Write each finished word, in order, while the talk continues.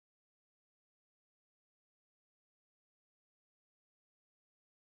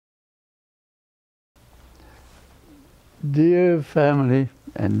Dear family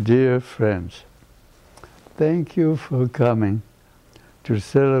and dear friends, thank you for coming to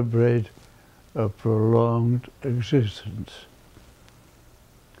celebrate a prolonged existence.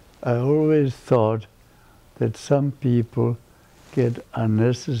 I always thought that some people get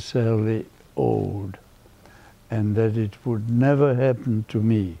unnecessarily old and that it would never happen to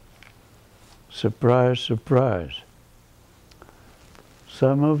me. Surprise, surprise.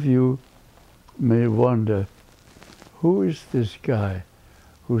 Some of you may wonder, who is this guy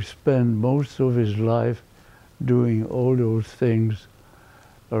who spent most of his life doing all those things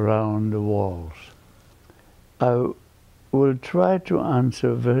around the walls? I will try to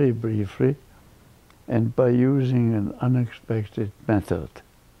answer very briefly and by using an unexpected method.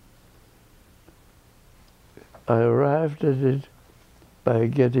 I arrived at it by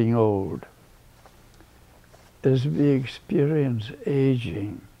getting old. As we experience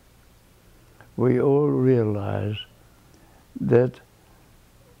aging, we all realize that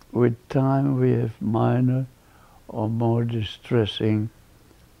with time we have minor or more distressing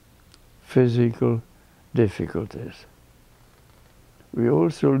physical difficulties. We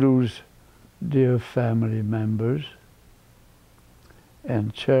also lose dear family members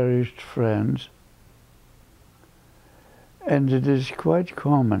and cherished friends, and it is quite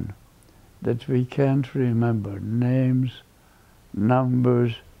common that we can't remember names,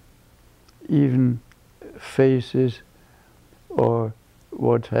 numbers, even faces, or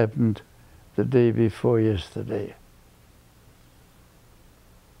what happened the day before yesterday.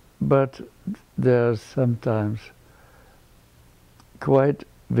 But there are sometimes quite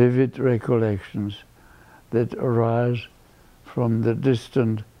vivid recollections that arise from the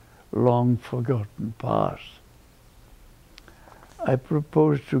distant, long-forgotten past. I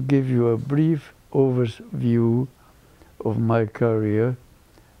propose to give you a brief overview of my career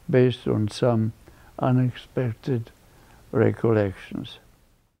based on some unexpected recollections.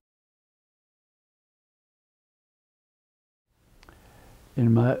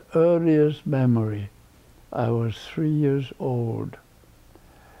 In my earliest memory, I was 3 years old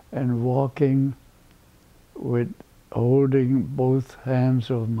and walking with holding both hands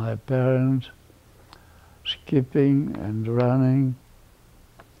of my parents, skipping and running,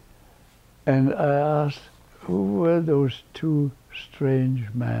 and I asked, who were those two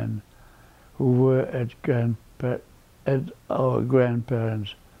strange men who were at our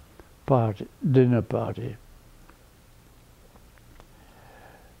grandparents' dinner party?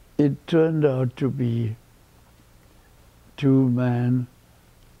 It turned out to be two men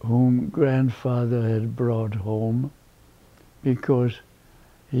whom grandfather had brought home because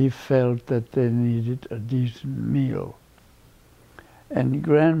he felt that they needed a decent meal. And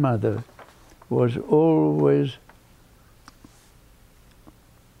grandmother was always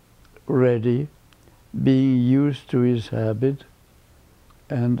ready, being used to his habit,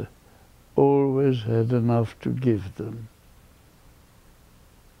 and always had enough to give them.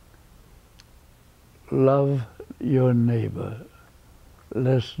 Love your neighbor.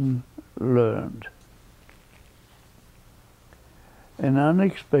 Lesson learned. An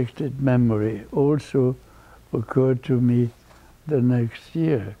unexpected memory also occurred to me the next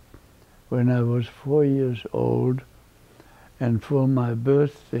year when I was 4 years old and for my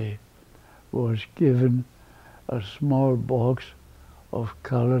birthday was given a small box of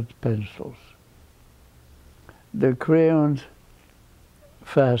colored pencils. The crayons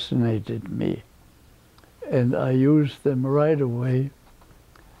fascinated me and I used them right away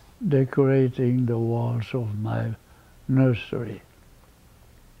decorating the walls of my nursery.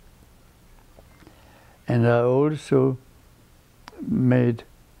 And I also made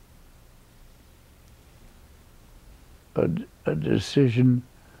a decision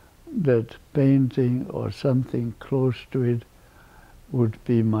that painting or something close to it would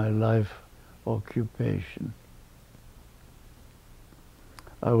be my life occupation.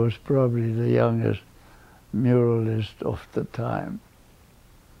 I was probably the youngest muralist of the time.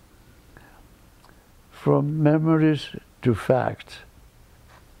 From memories to facts,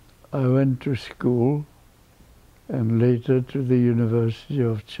 I went to school and later to the University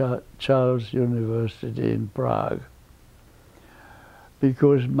of Charles University in Prague,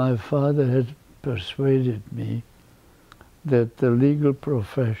 because my father had persuaded me that the legal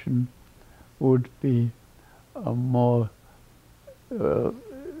profession would be a more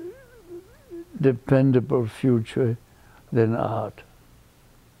dependable future than art.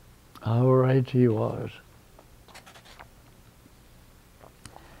 How right he was.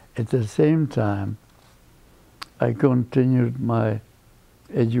 At the same time, I continued my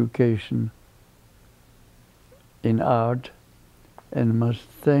education in art and must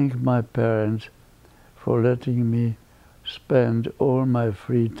thank my parents for letting me spend all my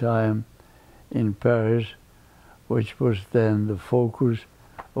free time in Paris, which was then the focus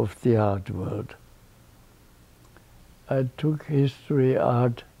of the art world. I took history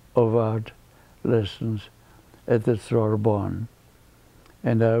of art lessons at the Sorbonne,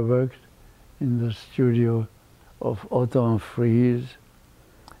 and I worked in the studio of Otto Fries,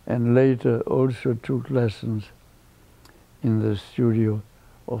 and later also took lessons in the studio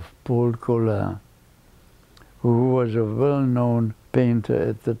of Paul Colin, who was a well-known painter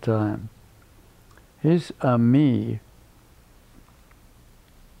at the time. His amie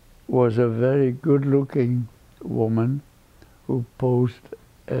was a very good-looking woman who posed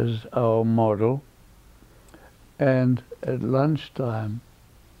as our model, and at lunchtime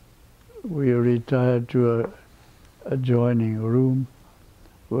we retired to an adjoining room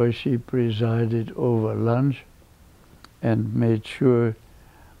where she presided over lunch and made sure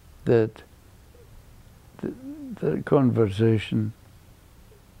that the conversation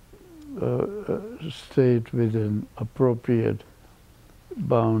stayed within appropriate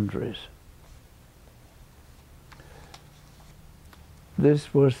boundaries.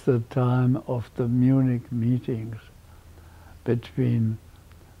 This was the time of the Munich meetings between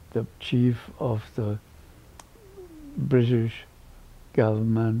the chief of the British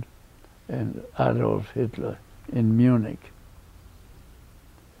government and Adolf Hitler in Munich.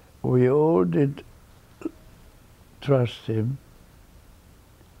 We all did trust him,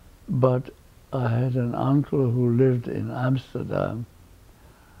 but I had an uncle who lived in Amsterdam,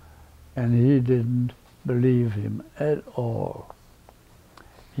 and he didn't believe him at all.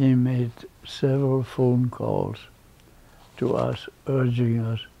 He made several phone calls to us, urging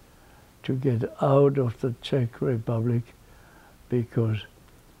us to get out of the Czech Republic because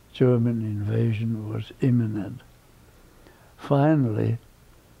German invasion was imminent. Finally,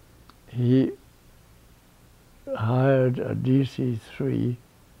 he hired a DC-3,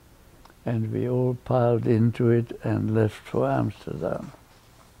 and we all piled into it and left for Amsterdam.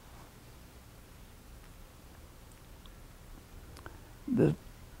 The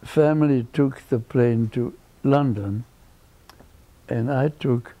family took the plane to London, and I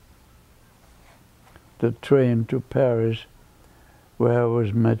took the train to Paris, where I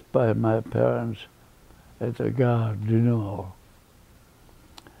was met by my parents at the Gare du Nord.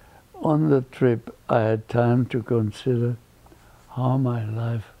 On the trip, I had time to consider how my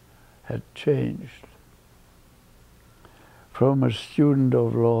life had changed. From a student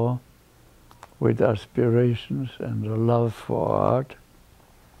of law with aspirations and a love for art,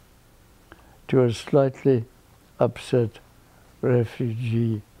 to a slightly upset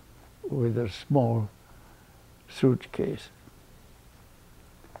refugee with a small suitcase.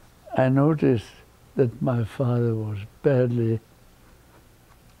 I noticed that my father was badly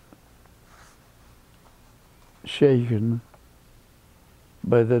shaken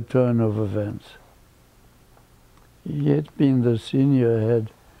by the turn of events. He had been the senior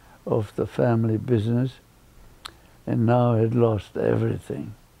head of the family business and now had lost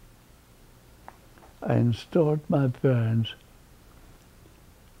everything. I installed my parents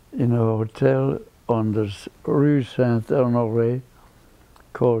in a hotel on the Rue Saint-Honoré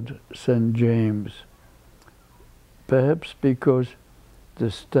called St. James, perhaps because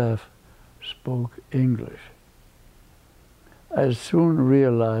the staff spoke English. I soon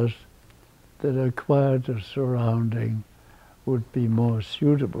realized that a quieter surrounding would be more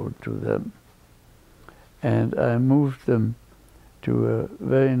suitable to them, and I moved them to a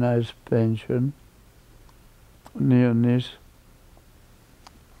very nice pension near Nice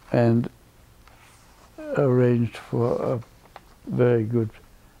and arranged for a very good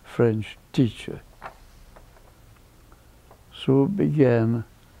French teacher. So began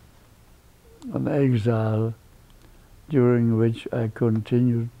an exile during which I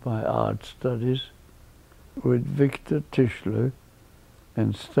continued my art studies with Victor Tischler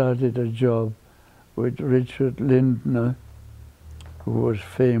and started a job with Richard Lindner, who was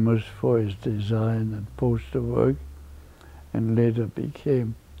famous for his design and poster work and later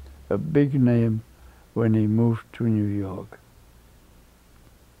became a big name when he moved to New York.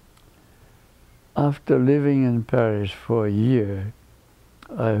 After living in Paris for a year,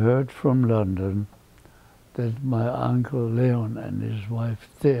 I heard from London that my uncle Leon and his wife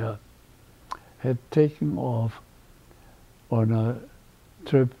Thea had taken off on a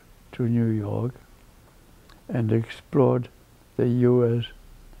trip to New York and explored the US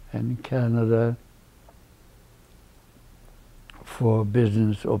and Canada for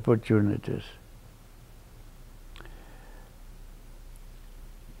business opportunities.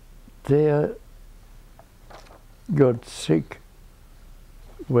 Thea got sick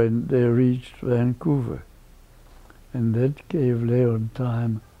when they reached Vancouver, And that gave Leon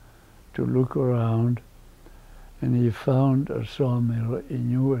time to look around, and he found a sawmill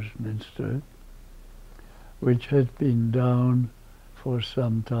in Westminster, which had been down for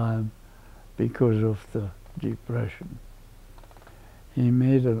some time because of the Depression. He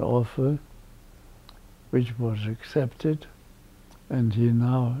made an offer which was accepted, and he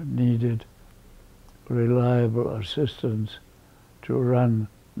now needed reliable assistance to run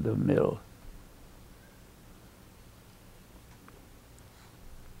the mill.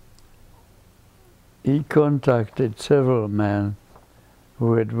 He contacted several men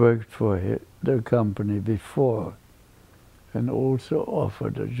who had worked for the company before, and also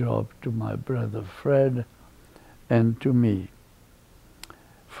offered a job to my brother Fred and to me.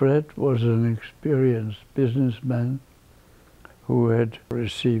 Fred was an experienced businessman who had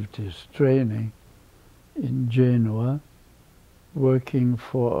received his training in Genoa, working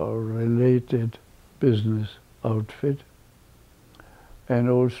for a related business outfit, and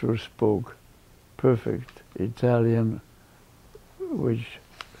also spoke perfect Italian, which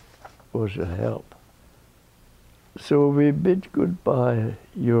was a help. So we bid goodbye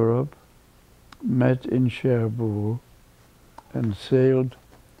Europe, met in Cherbourg, and sailed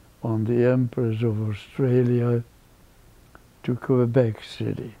on the Empress of Australia to Quebec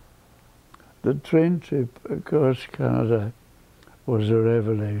City. The train trip across Canada was a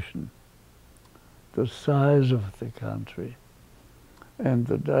revelation. The size of the country and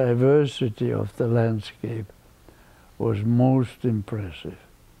the diversity of the landscape was most impressive.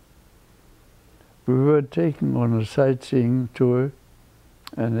 We were taken on a sightseeing tour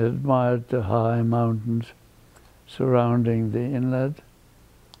and admired the high mountains surrounding the inlet,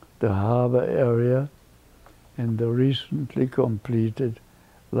 the harbor area, and the recently completed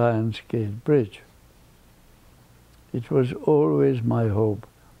Lions Gate Bridge. It was always my hope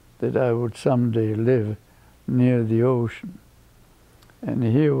that I would someday live near the ocean, and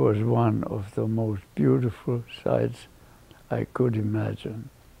here was one of the most beautiful sights I could imagine.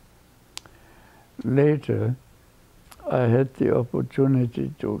 Later, I had the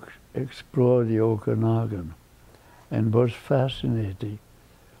opportunity to explore the Okanagan and was fascinated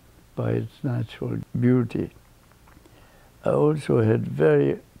by its natural beauty. I also had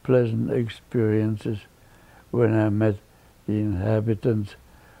very pleasant experiences when I met the inhabitants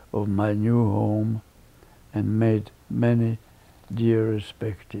of my new home and made many dear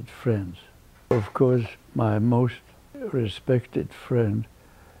respected friends. Of course, my most respected friend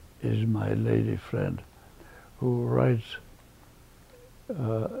is my lady friend, who writes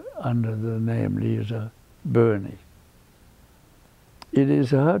under the name Lisa Burney. It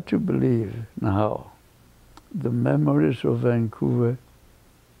is hard to believe now the memories of Vancouver,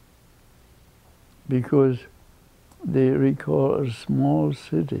 because they recall a small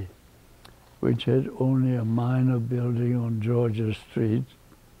city which had only a minor building on Georgia Street,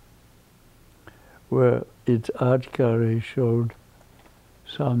 where its art gallery showed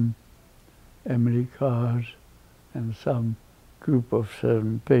some Emily Carrs and some group of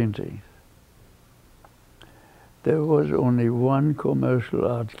 7 paintings. There was only one commercial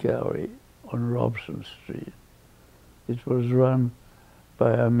art gallery on Robson Street. It was run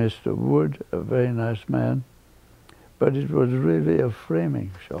by a Mr. Wood, a very nice man, but it was really a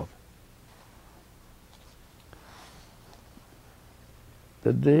framing shop.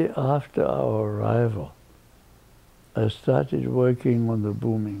 The day after our arrival, I started working on the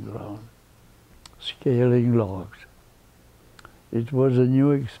booming ground, scaling logs. It was a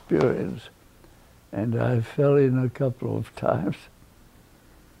new experience, and I fell in a couple of times,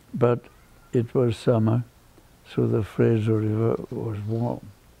 but it was summer, so the Fraser River was warm.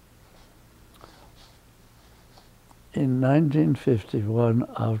 In 1951,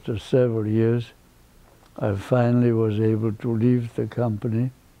 after several years, I finally was able to leave the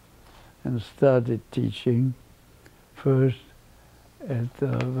company and started teaching, first at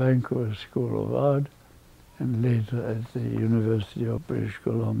the Vancouver School of Art and later at the University of British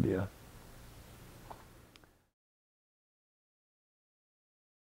Columbia.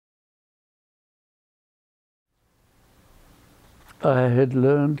 I had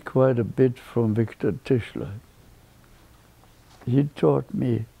learned quite a bit from Victor Tischler. He taught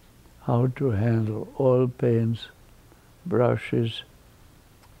me how to handle oil paints, brushes,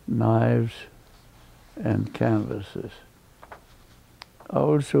 knives, and canvases. I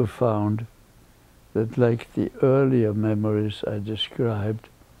also found that, like the earlier memories I described,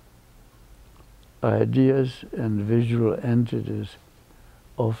 ideas and visual entities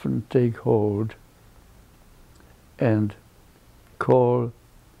often take hold and call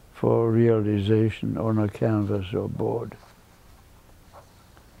for realization on a canvas or board.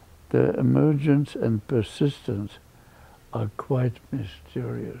 The emergence and persistence are quite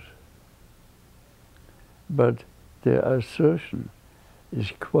mysterious. But their assertion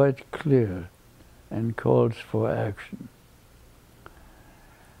is quite clear and calls for action.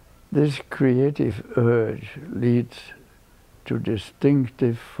 This creative urge leads to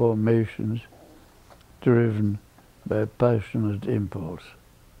distinctive formations driven by passionate impulse.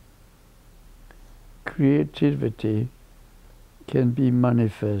 Creativity can be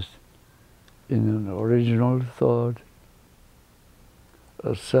manifest in an original thought,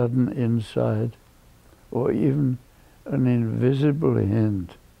 a sudden insight, or even an invisible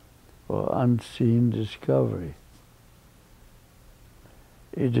hint or unseen discovery.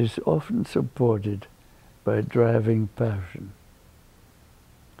 It is often supported by driving passion.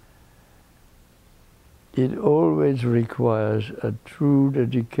 It always requires a true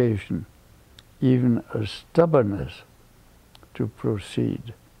dedication, even a stubbornness, to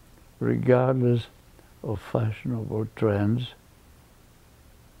proceed, regardless of fashionable trends,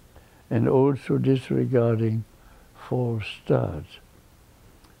 and also disregarding false starts.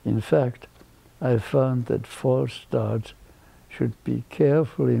 In fact, I found that false starts should be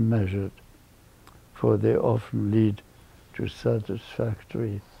carefully measured, for they often lead to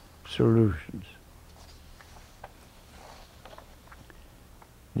satisfactory solutions.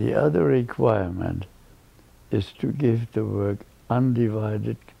 The other requirement is to give the work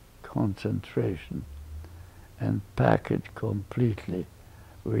undivided concentration and pack it completely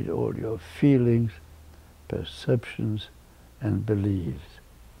with all your feelings, perceptions, and beliefs.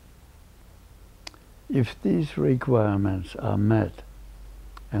 If these requirements are met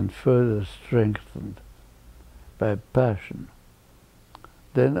and further strengthened by passion,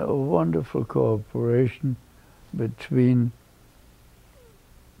 then a wonderful cooperation between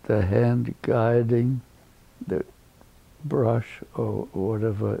the hand guiding the brush or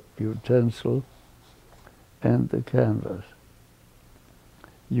whatever utensil and the canvas.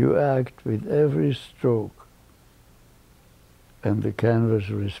 You act with every stroke and the canvas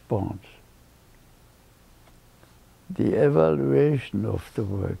responds. The evaluation of the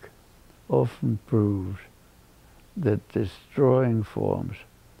work often proves that destroying forms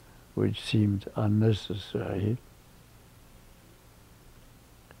which seemed unnecessary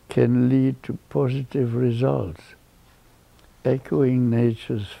can lead to positive results, echoing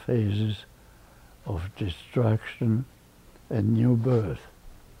nature's phases of destruction and new birth.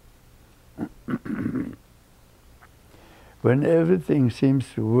 When everything seems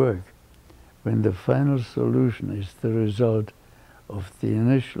to work, when the final solution is the result of the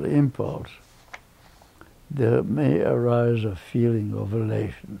initial impulse, there may arise a feeling of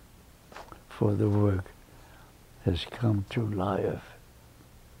elation, for the work has come to life.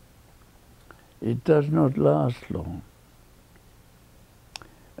 It does not last long.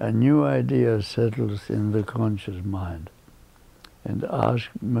 A new idea settles in the conscious mind and asks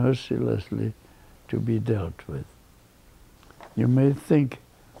mercilessly to be dealt with. You may think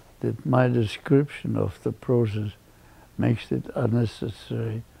that my description of the process makes it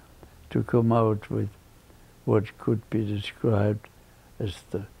unnecessary to come out with what could be described as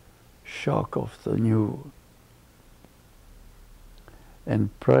the shock of the new.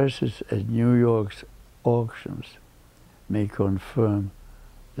 And prices at New York's auctions may confirm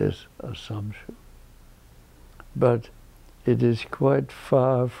this assumption. But it is quite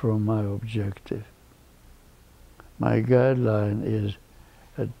far from my objective. My guideline is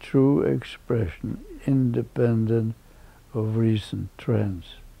a true expression independent of recent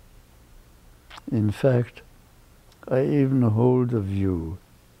trends. In fact, I even hold the view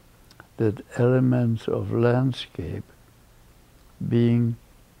that elements of landscape, being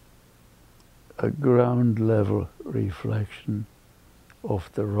a ground level reflection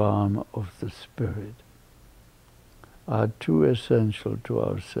of the realm of the spirit, are too essential to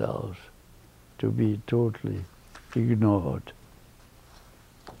ourselves to be totally ignored.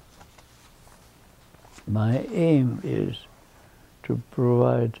 My aim is to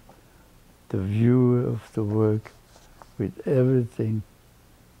provide the viewer of the work with everything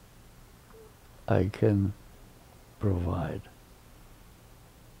I can provide.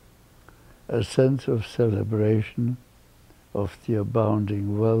 A sense of celebration of the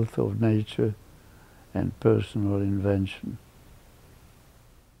abounding wealth of nature and personal invention.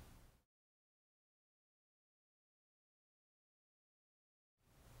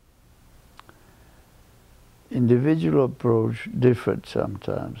 Individual approach differed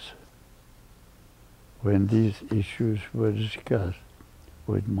sometimes when these issues were discussed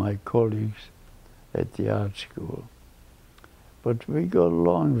with my colleagues at the art school. But we got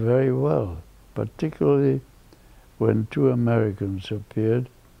along very well, particularly when two Americans appeared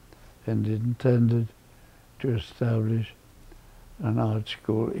and intended to establish an art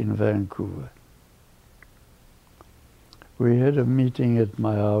school in Vancouver. We had a meeting at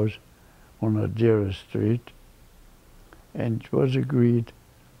my house on Adira Street, and it was agreed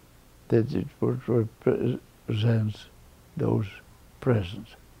that it would represent those present.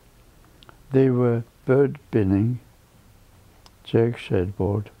 They were Bert Binning, Jack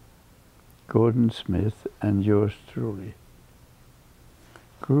Shedboard, Gordon Smith, and yours truly.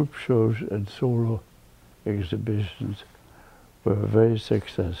 Group shows and solo exhibitions were very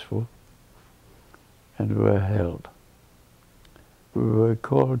successful and were held. We were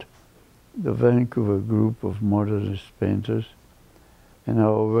called the Vancouver Group of Modernist Painters, and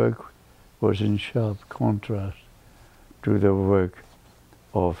our work was in sharp contrast to the work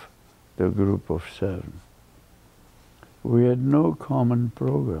of the Group of Seven. We had no common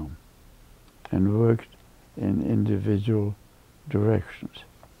program and worked in individual directions,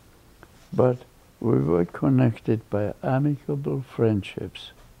 but we were connected by amicable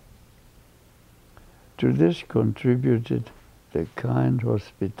friendships. To this contributed the kind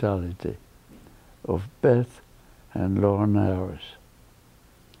hospitality of Beth and Lorne Harris.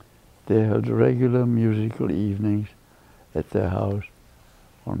 They held regular musical evenings at their house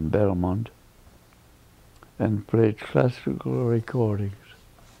on Belmont and played classical recordings,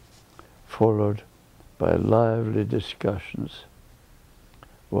 followed by lively discussions.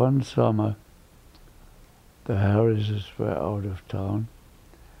 One summer, the Harrises were out of town,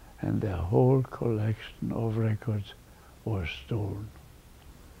 and their whole collection of records was stolen.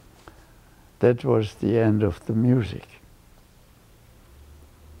 That was the end of the music.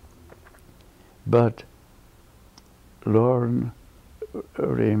 But Lorne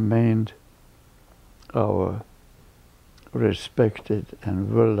remained our respected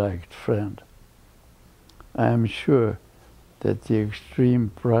and well-liked friend. I am sure that the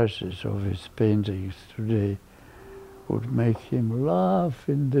extreme prices of his paintings today would make him laugh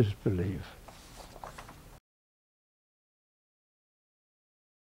in disbelief.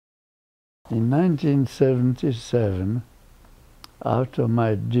 In 1977, after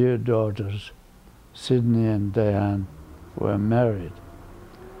my dear daughters, Sydney and Diane, were married,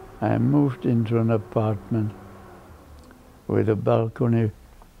 I moved into an apartment with a balcony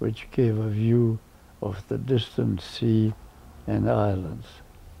which gave a view of the distant sea and islands.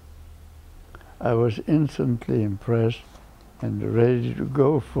 I was instantly impressed and ready to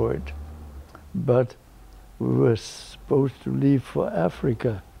go for it, but we were supposed to leave for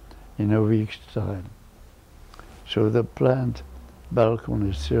Africa in a week's time. So the planned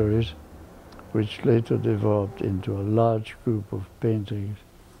balcony series, which later developed into a large group of paintings,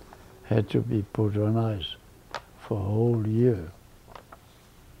 had to be put on ice for a whole year.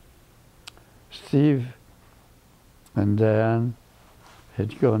 Steve and Diane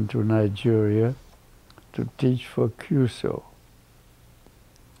had gone to Nigeria to teach for CUSO,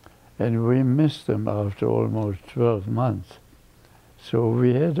 and we missed them after almost 12 months. So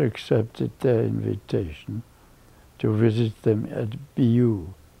we had accepted their invitation to visit them at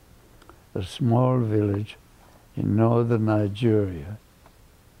Biu, a small village in northern Nigeria.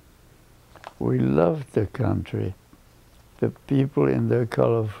 We loved the country, the people in their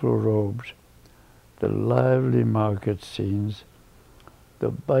colorful robes, the lively market scenes, the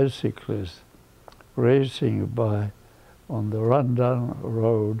bicyclists racing by on the rundown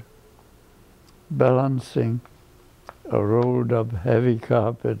road, balancing a rolled-up heavy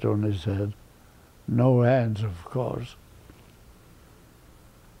carpet on his head. No hands, of course.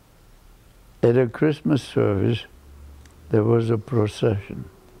 At a Christmas service, there was a procession.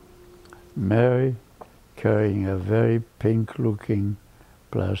 Mary carrying a very pink-looking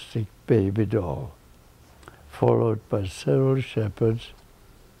plastic baby doll, followed by several shepherds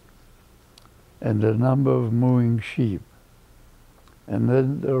and a number of mooing sheep, and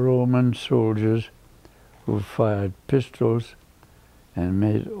then the Roman soldiers who fired pistols and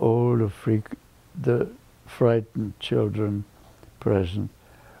made all the frightened children present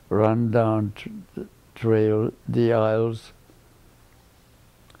run down the aisles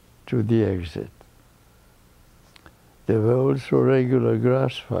to the exit. There were also regular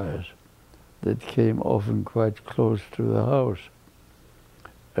grass fires that came often quite close to the house,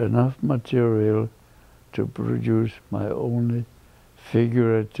 enough material to produce my only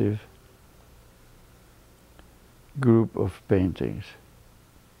figurative group of paintings.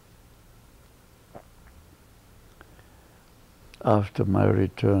 After my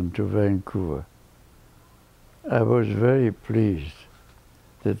return to Vancouver, I was very pleased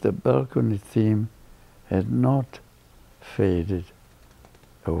that the balcony theme had not faded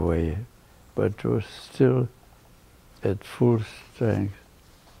away, but was still at full strength,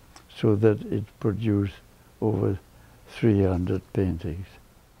 so that it produced over 300 paintings.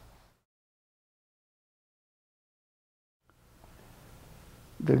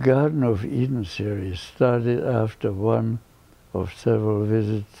 The Garden of Eden series started after one of several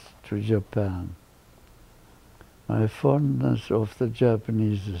visits to Japan. My fondness of the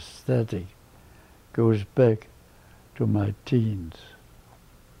Japanese aesthetic goes back to my teens,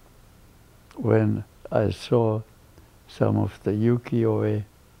 when I saw some of the ukiyo-e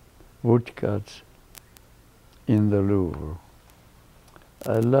woodcuts in the Louvre.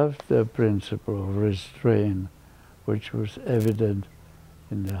 I loved their principle of restraint, which was evident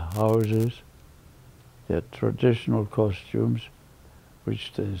in their houses, their traditional costumes,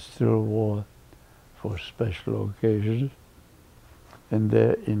 which they still wore for special occasions, and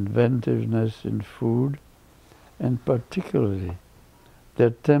their inventiveness in food, and particularly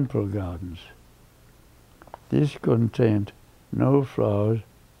their temple gardens. These contained no flowers,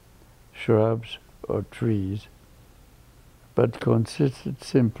 shrubs, or trees, but consisted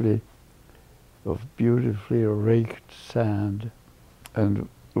simply of beautifully raked sand and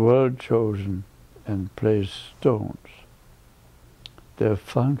well-chosen and placed stones. Their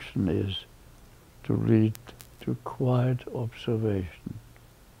function is to lead to quiet observation,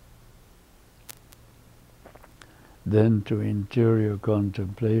 then to interior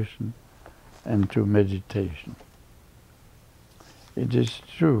contemplation, and to meditation. It is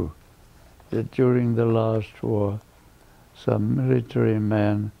true that during the last war, some military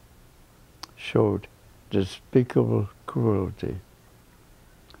men showed despicable cruelty.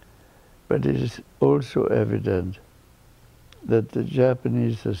 But it is also evident that the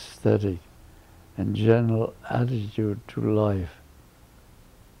Japanese aesthetic and general attitude to life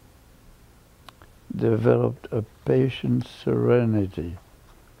developed a patient serenity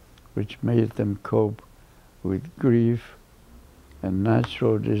which made them cope with grief and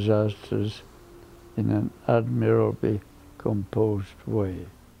natural disasters in an admirably composed way.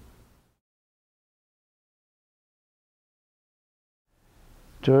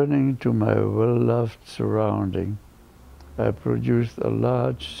 Turning to my well-loved surrounding, I produced a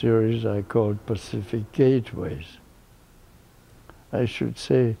large series I called Pacific Gateways. I should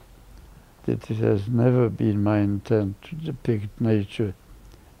say that it has never been my intent to depict nature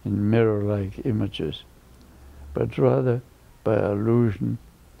in mirror-like images, but rather by allusion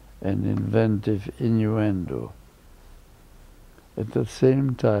and inventive innuendo. At the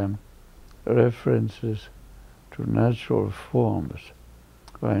same time, references to natural forms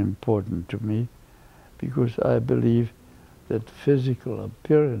are important to me, because I believe that physical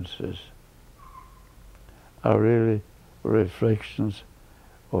appearances are really reflections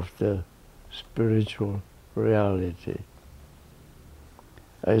of the spiritual reality.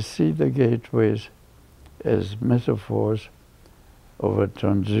 I see the gateways as metaphors of a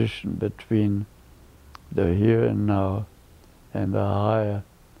transition between the here and now and a higher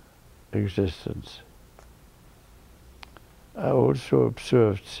existence. I also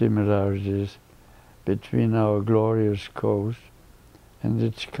observed similarities between our glorious coast and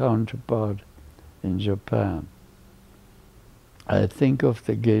its counterpart in Japan. I think of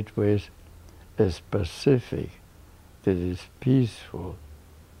the gateways as Pacific, that is peaceful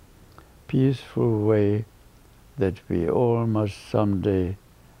way that we all must someday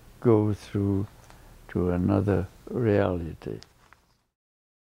go through to another reality.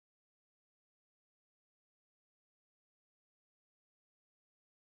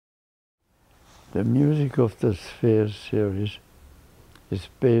 The music of the Spheres series is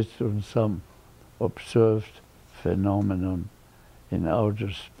based on some observed phenomenon in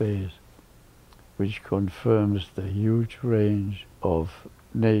outer space, which confirms the huge range of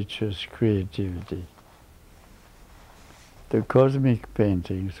nature's creativity. The cosmic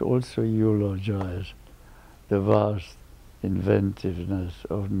paintings also eulogize the vast inventiveness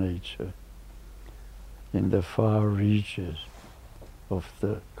of nature in the far reaches of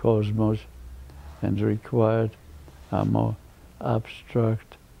the cosmos, and required a more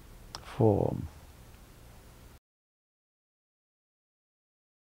abstract form.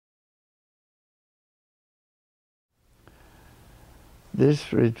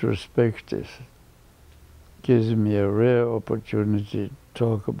 This retrospective gives me a rare opportunity to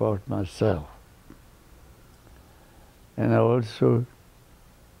talk about myself. And I also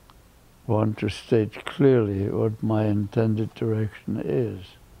want to state clearly what my intended direction is.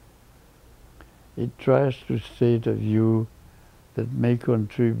 It tries to state a view that may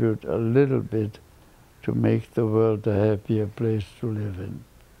contribute a little bit to make the world a happier place to live in.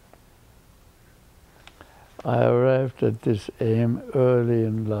 I arrived at this aim early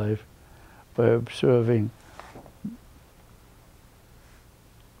in life by observing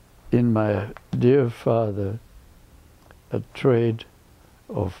in my dear father a trait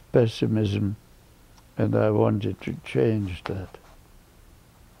of pessimism, and I wanted to change that.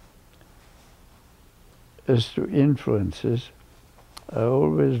 As to influences, I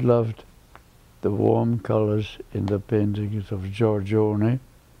always loved the warm colors in the paintings of Giorgione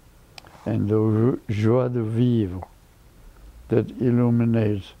and the joie de vivre that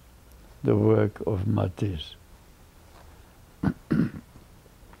illuminates the work of Matisse.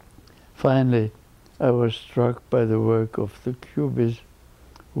 Finally, I was struck by the work of the Cubists,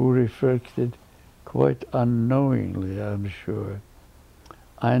 who reflected, quite unknowingly, I'm sure,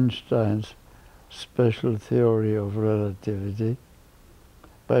 Einstein's special theory of relativity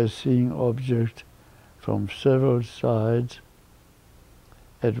by seeing objects from several sides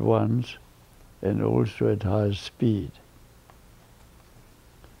at once and also at high speed.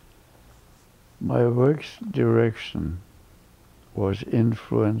 My work's direction was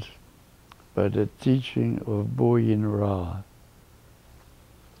influenced by the teaching of Boyin Ra.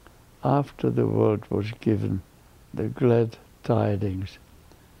 After the world was given the glad tidings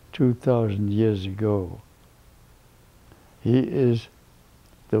 2,000 years ago, he is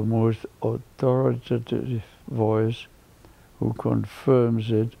the most authoritative voice who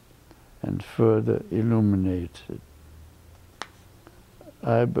confirms it and further illuminates it.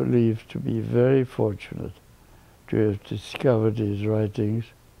 I believe to be very fortunate to have discovered his writings,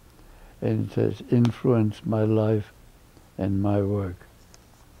 and it has influenced my life and my work.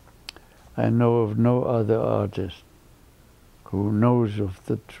 I know of no other artist who knows of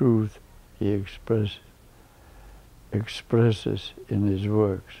the truth he expresses in his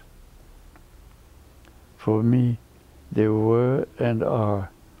works. For me, they were and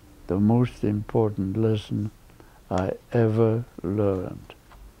are the most important lesson I ever learned.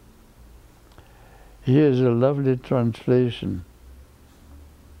 Here's a lovely translation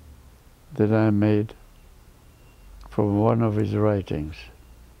that I made from one of his writings.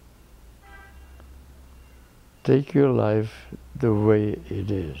 Take your life the way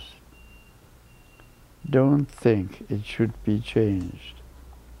it is. Don't think it should be changed.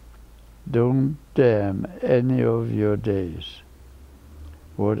 Don't damn any of your days.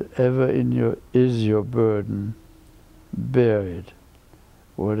 Whatever is your burden, bear it.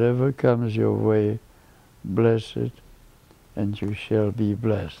 Whatever comes your way, bless it, and you shall be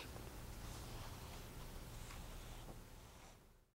blessed.